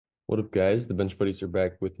What up, guys? The Bench Buddies are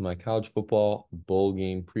back with my college football bowl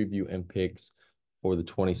game preview and picks for the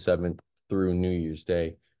 27th through New Year's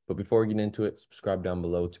Day. But before we get into it, subscribe down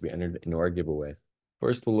below to be entered into our giveaway.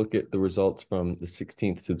 First, we'll look at the results from the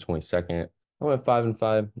 16th to the 22nd. I went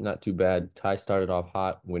 5-5, not too bad. Ty started off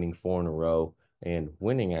hot, winning four in a row and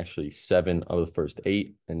winning actually seven of the first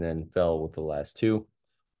eight, and then fell with the last two.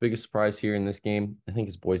 Biggest surprise here in this game, I think,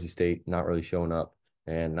 is Boise State not really showing up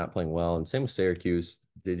and not playing well. And same with Syracuse.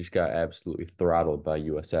 They just got absolutely throttled by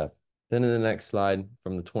USF. Then in the next slide,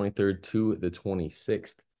 from the 23rd to the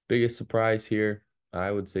 26th, biggest surprise here,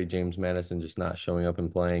 I would say James Madison just not showing up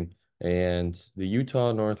and playing. And the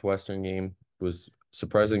Utah Northwestern game was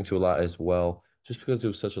surprising to a lot as well, just because it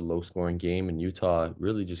was such a low scoring game and Utah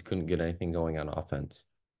really just couldn't get anything going on offense.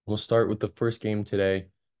 We'll start with the first game today,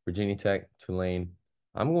 Virginia Tech, Tulane.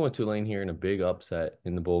 I'm going with Tulane here in a big upset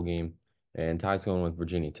in the bowl game, and Ty's going with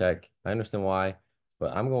Virginia Tech. I understand why,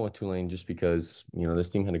 but I'm going with Tulane just because, this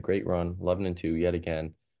team had a great run, 11-2 yet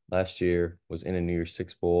again. Last year was in a New Year's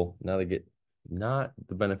Six bowl. Now they get not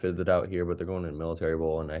the benefit of the doubt here, but they're going in a military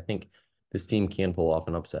bowl, and I think this team can pull off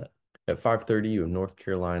an upset. At 5:30, you have North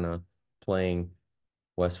Carolina playing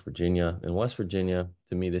West Virginia. And West Virginia,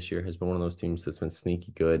 to me, this year has been one of those teams that's been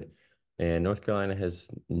sneaky good. And North Carolina has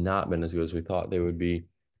not been as good as we thought they would be.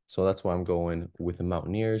 So that's why I'm going with the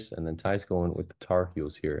Mountaineers. And then Ty's going with the Tar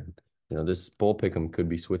Heels here. This bowl pick'em could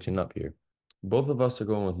be switching up here. Both of us are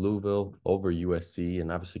going with Louisville over USC.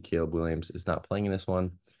 And obviously, Caleb Williams is not playing in this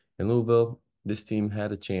one. In Louisville, this team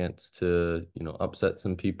had a chance to, upset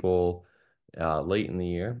some people late in the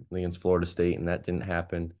year against Florida State, and that didn't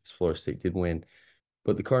happen. Florida State did win.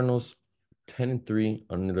 But the Cardinals, 10-3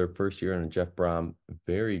 under their first year under Jeff Brom,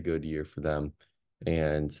 very good year for them.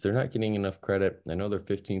 And they're not getting enough credit. I know they're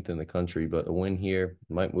 15th in the country, but a win here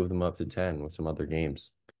might move them up to 10 with some other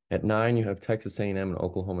games. At 9, you have Texas A&M and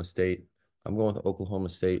Oklahoma State. I'm going with Oklahoma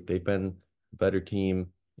State. They've been a better team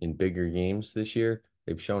in bigger games this year.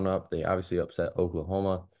 They've shown up. They obviously upset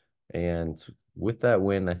Oklahoma. And with that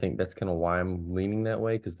win, I think that's kind of why I'm leaning that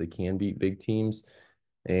way, because they can beat big teams.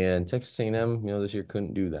 And Texas A&M, this year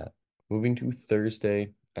couldn't do that. Moving to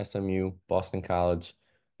Thursday, SMU, Boston College.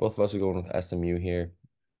 Both of us are going with SMU here.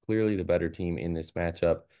 Clearly the better team in this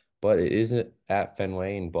matchup, but it isn't at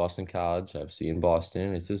Fenway in Boston College, obviously in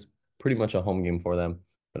Boston. It's just pretty much a home game for them.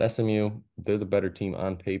 But SMU, they're the better team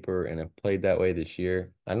on paper and have played that way this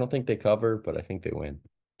year. I don't think they cover, but I think they win.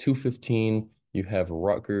 2:15, you have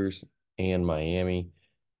Rutgers and Miami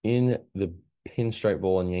in the Pinstripe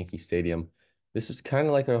Bowl in Yankee Stadium. This is kind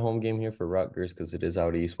of like our home game here for Rutgers because it is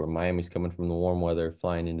out east where Miami's coming from the warm weather,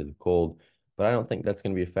 flying into the cold. But I don't think that's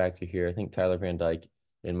going to be a factor here. I think Tyler Van Dyke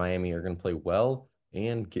and Miami are going to play well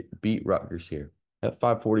and beat Rutgers here. At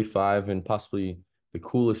 5:45, and possibly the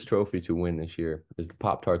coolest trophy to win this year is the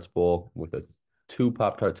Pop-Tarts Bowl with two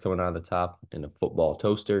Pop-Tarts coming out of the top and a football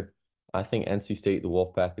toaster. I think NC State, the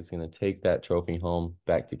Wolfpack, is going to take that trophy home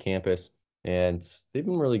back to campus. And they've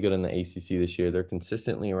been really good in the ACC this year. They're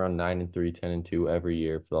consistently around 9-3, 10-2 every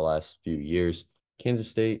year for the last few years. Kansas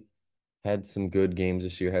State had some good games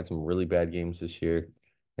this year, had some really bad games this year,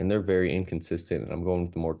 and they're very inconsistent. And I'm going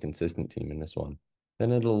with the more consistent team in this one.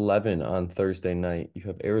 Then at 11 on Thursday night, you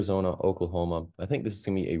have Arizona, Oklahoma. I think this is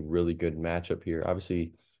going to be a really good matchup here.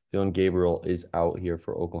 Obviously, Dylan Gabriel is out here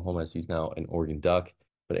for Oklahoma as he's now an Oregon Duck.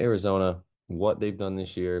 But Arizona, what they've done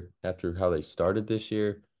this year after how they started this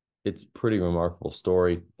year, it's a pretty remarkable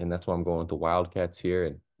story, and that's why I'm going with the Wildcats here.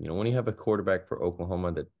 And when you have a quarterback for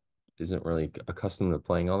Oklahoma that isn't really accustomed to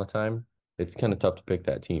playing all the time, it's kind of tough to pick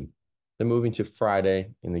that team. Then moving to Friday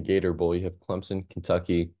in the Gator Bowl, you have Clemson,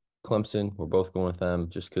 Kentucky. Clemson, we're both going with them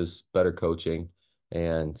just because better coaching,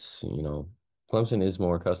 and Clemson is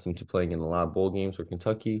more accustomed to playing in a lot of bowl games, where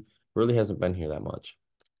Kentucky really hasn't been here that much.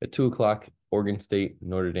 At 2 o'clock, Oregon State,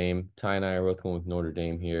 Notre Dame. Ty and I are both going with Notre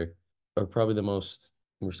Dame here. Are probably the most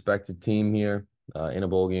respected team here in a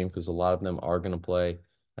bowl game because a lot of them are going to play.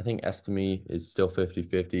 I think Estime is still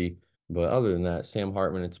 50-50. But other than that, Sam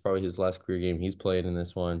Hartman, it's probably his last career game he's played in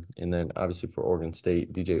this one. And then obviously for Oregon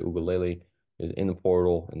State, DJ Ugalele is in the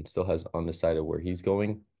portal and still has undecided where he's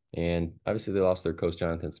going. And obviously they lost their coach,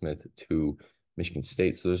 Jonathan Smith, to Michigan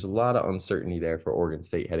State. So there's a lot of uncertainty there for Oregon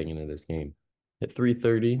State heading into this game. At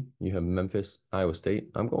 3:30, you have Memphis, Iowa State.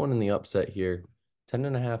 I'm going in the upset here.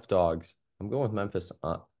 10.5 dogs. I'm going with Memphis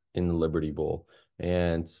in the Liberty Bowl.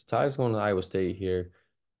 And Ty's going to Iowa State here.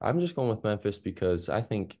 I'm just going with Memphis because I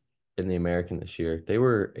think in the American this year, they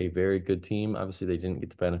were a very good team. Obviously, they didn't get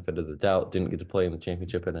the benefit of the doubt, didn't get to play in the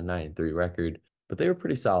championship at a 9-3 record, but they were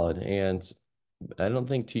pretty solid. And I don't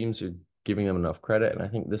think teams are giving them enough credit. And I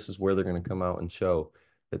think this is where they're going to come out and show.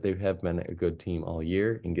 that they have been a good team all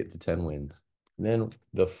year and get to 10 wins. And then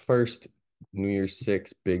the first New Year's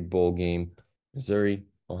Six big bowl game, Missouri,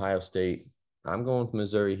 Ohio State. I'm going with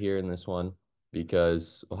Missouri here in this one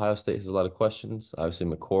because Ohio State has a lot of questions. Obviously,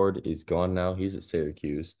 McCord is gone now. He's at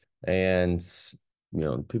Syracuse. And,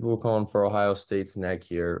 people were calling for Ohio State's neck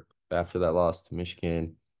here after that loss to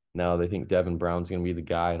Michigan. Now they think Devin Brown's going to be the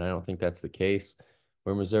guy, and I don't think that's the case.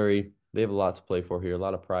 Where Missouri, they have a lot to play for here, a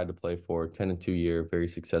lot of pride to play for. 10-2 year, very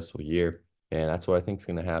successful year. And that's what I think is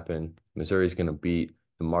going to happen. Missouri's going to beat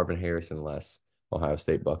the Marvin Harrison less Ohio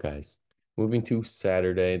State Buckeyes. Moving to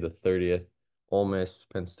Saturday, the 30th, Ole Miss,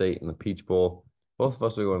 Penn State in the Peach Bowl. Both of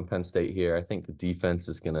us are going Penn State here. I think the defense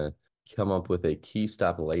is going to come up with a key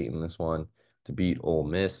stop late in this one to beat Ole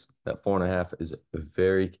Miss. That 4.5 is a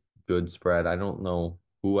very good spread. I don't know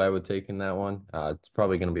who I would take in that one. It's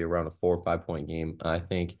probably going to be around a 4 or 5 point game, I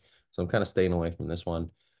think. So I'm kind of staying away from this one.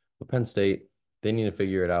 But Penn State, they need to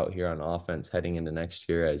figure it out here on offense heading into next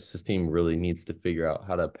year, as this team really needs to figure out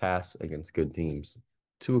how to pass against good teams.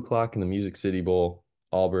 2 o'clock in the Music City Bowl,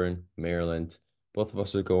 Auburn, Maryland. Both of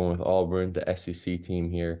us are going with Auburn, the SEC team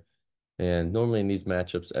here. And normally in these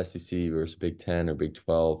matchups, SEC versus Big Ten or Big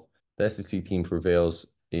 12, the SEC team prevails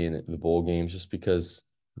in the bowl games just because,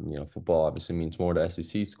 football obviously means more to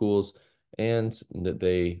SEC schools and that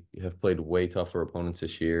they have played way tougher opponents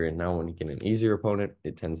this year. And now when you get an easier opponent,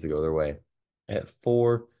 it tends to go their way. At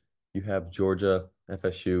 4, you have Georgia,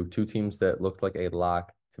 FSU, two teams that looked like a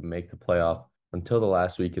lock to make the playoff until the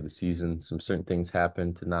last week of the season. Some certain things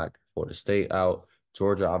happened to knock Florida State out.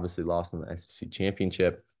 Georgia obviously lost in the SEC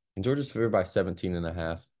championship, and Georgia's favored by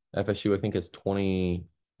 17.5. FSU, I think, has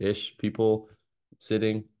 20-ish people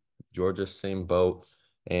sitting. Georgia, same boat.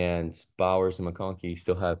 And Bowers and McConkey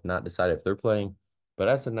still have not decided if they're playing. But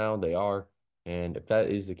as of now, they are. And if that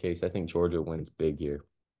is the case, I think Georgia wins big here.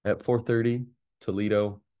 At 4:30,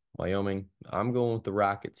 Toledo, Wyoming. I'm going with the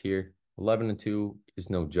Rockets here. 11-2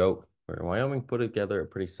 is no joke. Where Wyoming put together a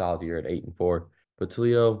pretty solid year at 8-4. But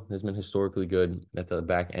Toledo has been historically good at the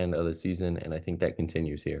back end of the season, and I think that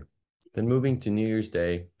continues here. Then moving to New Year's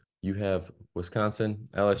Day, you have Wisconsin,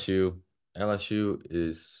 LSU. LSU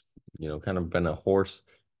is, kind of been a horse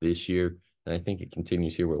this year, and I think it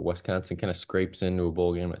continues here where Wisconsin kind of scrapes into a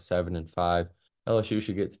bowl game at 7-5. LSU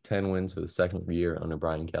should get to 10 wins for the second year under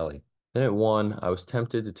Brian Kelly. Then at 1, I was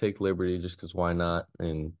tempted to take Liberty just because why not?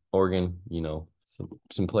 And Oregon,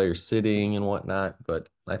 some players sitting and whatnot, but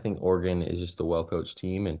I think Oregon is just a well-coached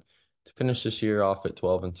team. And to finish this year off at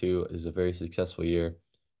 12-2 is a very successful year.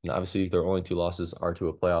 And obviously, their only 2 losses are to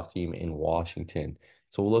a playoff team in Washington.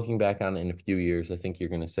 So looking back on it in a few years, I think you're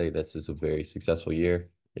going to say this is a very successful year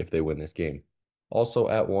if they win this game. Also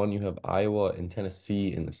at 1, you have Iowa and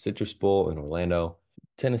Tennessee in the Citrus Bowl in Orlando.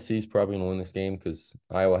 Tennessee is probably going to win this game because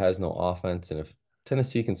Iowa has no offense. And if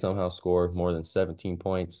Tennessee can somehow score more than 17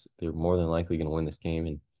 points, they're more than likely going to win this game.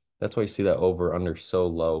 And that's why you see that over under so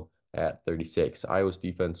low at 36. Iowa's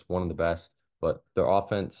defense, one of the best, but their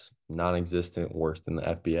offense, non-existent, worse than the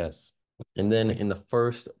FBS. And then in the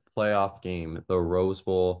first playoff game, the Rose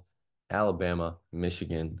Bowl, Alabama,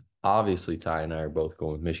 Michigan. Obviously, Ty and I are both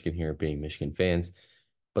going with Michigan here, being Michigan fans.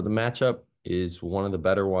 But the matchup is one of the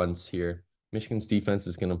better ones here. Michigan's defense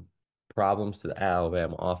is going to problems to the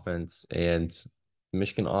Alabama offense, and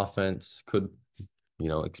Michigan offense could,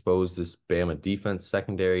 expose this Bama defense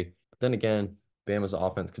secondary. But then again, Bama's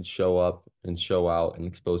offense could show up and show out and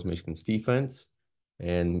expose Michigan's defense,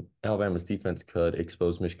 and Alabama's defense could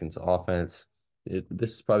expose Michigan's offense.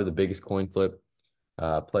 This is probably the biggest coin flip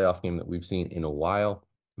playoff game that we've seen in a while,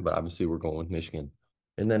 but obviously we're going with Michigan.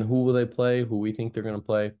 And then who will they play? Who we think they're going to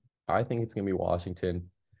play? I think it's going to be Washington.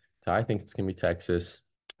 I think it's going to be Texas.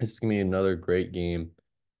 This is going to be another great game.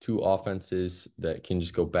 2 offenses that can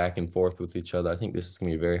just go back and forth with each other. I think this is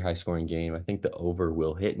going to be a very high-scoring game. I think the over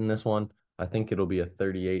will hit in this one. I think it'll be a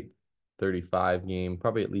 38-35 game.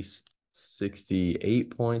 Probably at least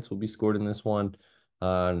 68 points will be scored in this one.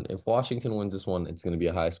 If Washington wins this one, it's going to be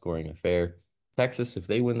a high-scoring affair. Texas, if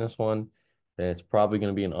they win this one, then it's probably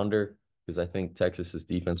going to be an under because I think Texas's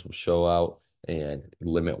defense will show out and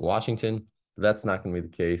limit Washington. But that's not going to be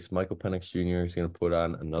the case. Michael Penix Jr. is going to put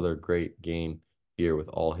on another great game here with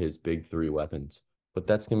all his big 3 weapons. But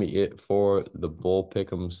that's going to be it for the bowl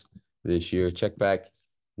pick'ems this year. Check back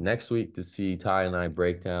next week to see Ty and I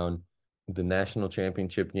break down the national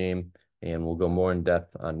championship game, and we'll go more in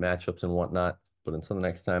depth on matchups and whatnot. But until the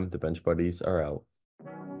next time, the Bench Buddies are out.